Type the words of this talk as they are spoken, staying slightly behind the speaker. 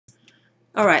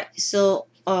All right, so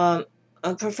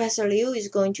Professor Liu is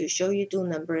going to show you to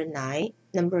number 9.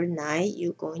 Number 9,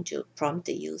 you're going to prompt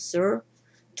the user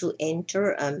to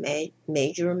enter a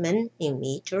measurement in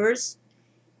meters,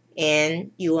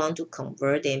 and you want to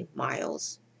convert in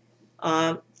miles.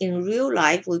 In real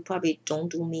life, we probably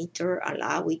don't do meter a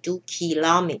lot. We do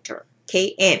kilometer,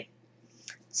 km.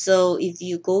 So if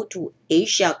you go to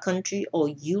Asia country or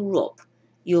Europe,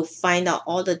 you'll find out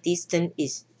all the distance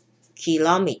is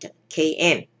kilometer,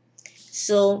 km.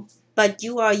 So, but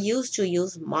you are used to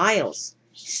use miles.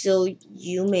 So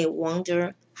you may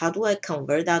wonder, how do I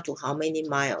convert that to how many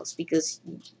miles? Because,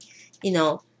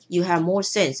 you have more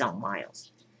sense on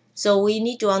miles. So we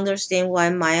need to understand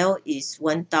 1 mile is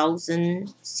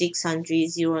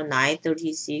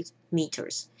 1,609.36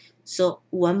 meters. So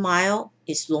 1 mile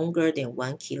is longer than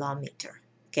 1 kilometer.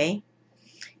 Okay.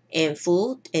 And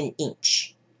foot and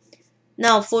inch.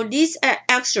 Now, for this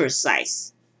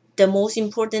exercise, the most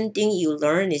important thing you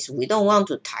learn is we don't want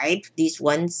to type this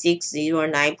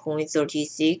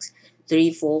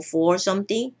 1609.36.344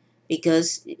 something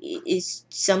because it's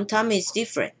sometimes it's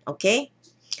different. Okay,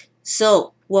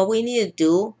 so what we need to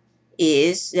do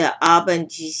is the up and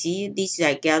GC. This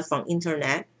I get from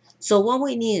internet. So what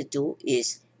we need to do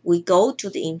is we go to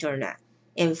the internet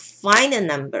and find a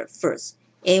number first,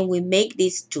 and we make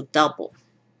this to double.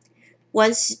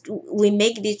 Once we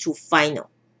make this to final.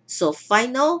 So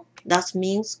final, that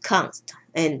means count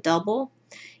and double.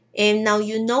 And now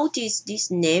you notice this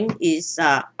name is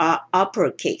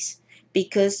uppercase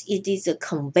because it is a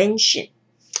convention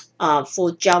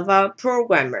for Java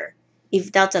programmer.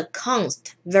 If that's a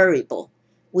const variable,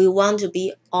 we want to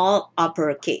be all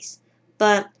uppercase.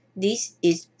 But this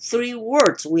is 3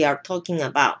 words we are talking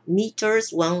about.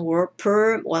 Meters, 1 word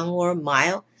per 1 word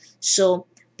mile. So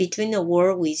between the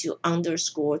word we use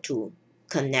underscore to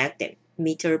connect them.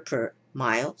 Meter per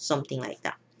mile, something like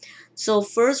that. So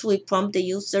first we prompt the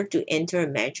user to enter a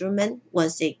measurement.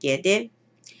 Once they get it,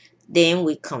 then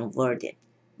we convert it.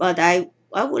 But I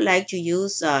would like to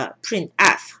use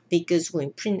printf because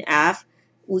when printf,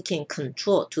 we can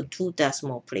control to 2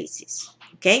 decimal places.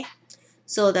 Okay,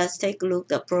 so let's take a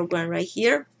look at the program right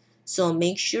here. So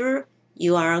make sure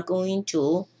you are going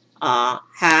to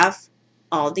have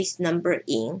all this number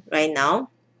in right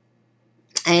now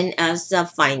and as the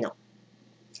final.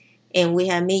 And we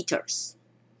have meters.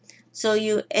 So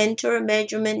you enter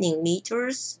measurement in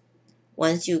meters.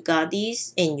 Once you got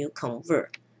this and you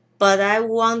convert. But I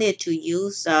wanted to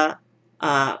use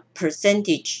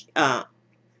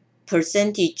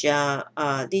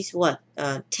this what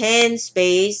 10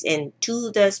 space and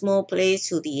 2 decimal place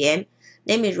to the end.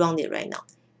 Let me run it right now.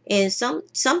 And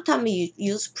sometimes you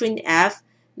use printf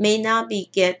may not be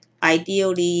get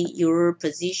ideally your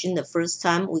position the first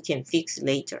time. We can fix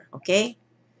later. Okay.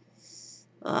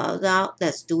 Now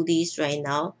let's do this right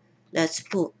now. Let's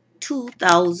put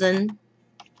 2000.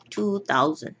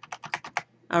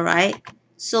 All right,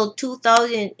 so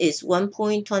 2000 is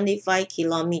 1.25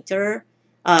 kilometer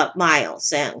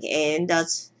miles, and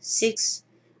that's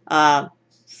 600.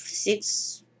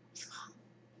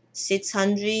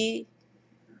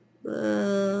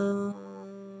 uh,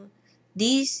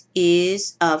 this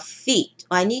is a feet.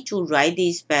 I need to write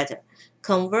this better,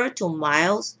 convert to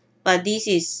miles, but this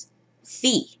is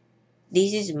feet,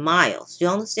 this is miles, you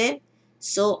understand?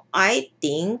 So I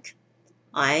think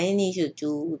I need to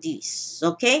do this.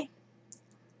 Okay.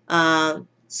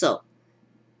 So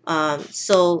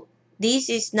so this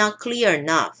is not clear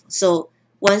enough. So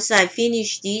once I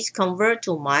finish this, convert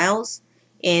to miles,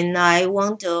 and I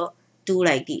want to do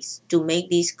like this to make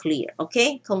this clear.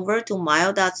 Okay, convert to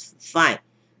mile, that's fine.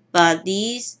 But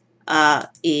this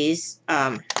is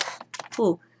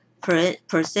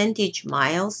percentage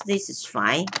miles. This is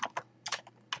fine.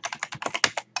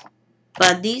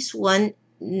 But this one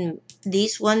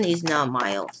is not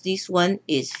miles. This one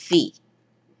is feet.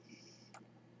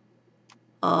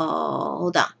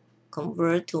 Hold on.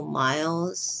 Convert to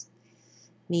miles,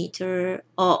 meter.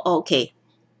 Oh, okay.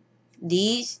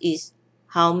 This is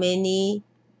how many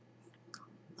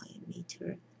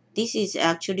meter? This is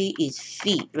actually is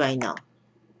feet right now.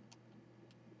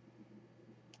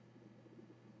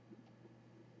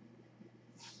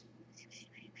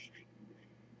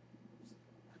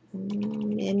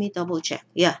 Let me double check.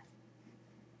 Yeah,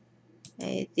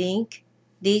 I think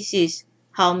this is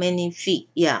how many feet.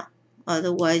 Yeah,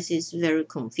 otherwise it's very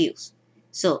confused.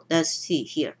 So let's see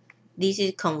here. This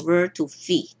is convert to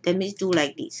feet. Let me do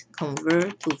like this.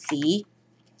 Convert to feet.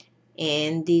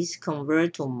 And this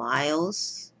convert to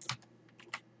miles.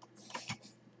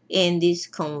 And this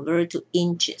convert to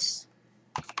inches.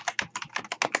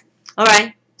 All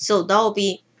right. So that will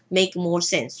be make more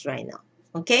sense right now.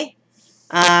 Okay.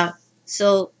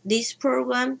 So this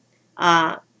program,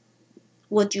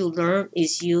 what you learn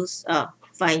is use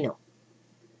final.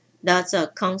 That's a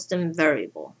constant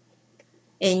variable.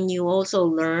 And you also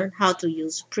learn how to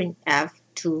use printf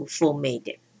to format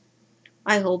it.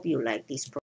 I hope you like this program.